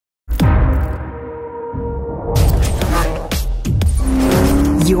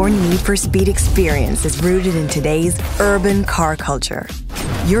Your Need for Speed experience is rooted in today's urban car culture.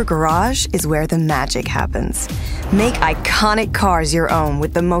 Your garage is where the magic happens. Make iconic cars your own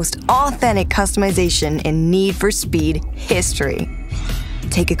with the most authentic customization in Need for Speed history.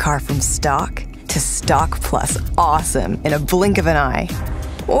 Take a car from stock to stock plus awesome in a blink of an eye.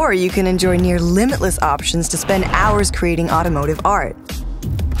 Or you can enjoy near limitless options to spend hours creating automotive art.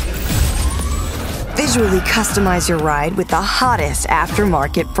 Visually customize your ride with the hottest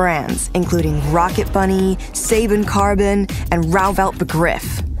aftermarket brands, including Rocket Bunny, Sabin Carbon, and Rauwelt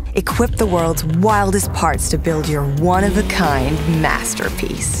Begriff. Equip the world's wildest parts to build your one-of-a-kind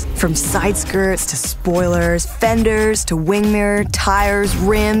masterpiece. From side skirts to spoilers, fenders to wing mirror, tires,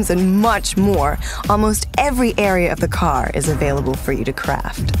 rims, and much more, almost every area of the car is available for you to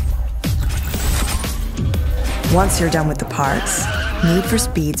craft. Once you're done with the parts, Need for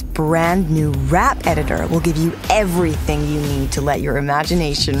Speed's brand new wrap editor will give you everything you need to let your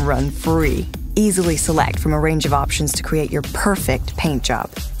imagination run free. Easily select from a range of options to create your perfect paint job.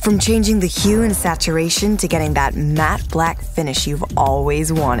 From changing the hue and saturation to getting that matte black finish you've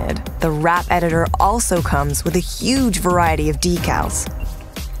always wanted, the wrap editor also comes with a huge variety of decals.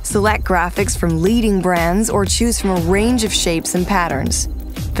 Select graphics from leading brands or choose from a range of shapes and patterns.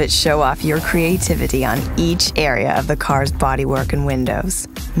 But show off your creativity on each area of the car's bodywork and windows.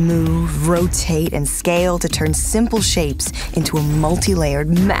 Move, rotate, and scale to turn simple shapes into a multi-layered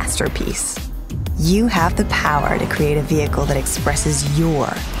masterpiece. You have the power to create a vehicle that expresses your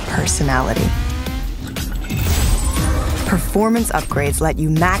personality. Performance upgrades let you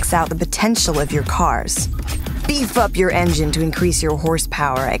max out the potential of your cars. Beef up your engine to increase your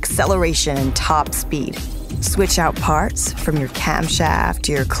horsepower, acceleration, and top speed. Switch out parts from your camshaft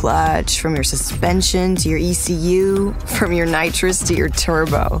to your clutch, from your suspension to your ECU, from your nitrous to your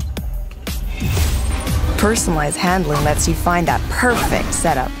turbo. Personalized handling lets you find that perfect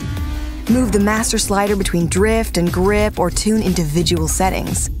setup. Move the master slider between drift and grip or tune individual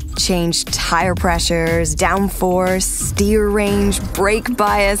settings. Change tire pressures, downforce, steer range, brake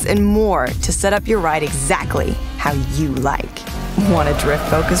bias, and more to set up your ride exactly how you like. Want a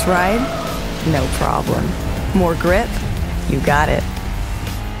drift-focused ride? No problem. More grip? You got it.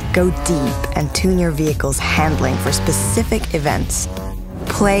 Go deep and tune your vehicle's handling for specific events.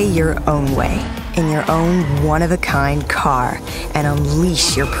 Play your own way in your own one-of-a-kind car and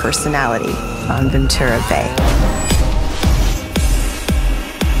unleash your personality on Ventura Bay.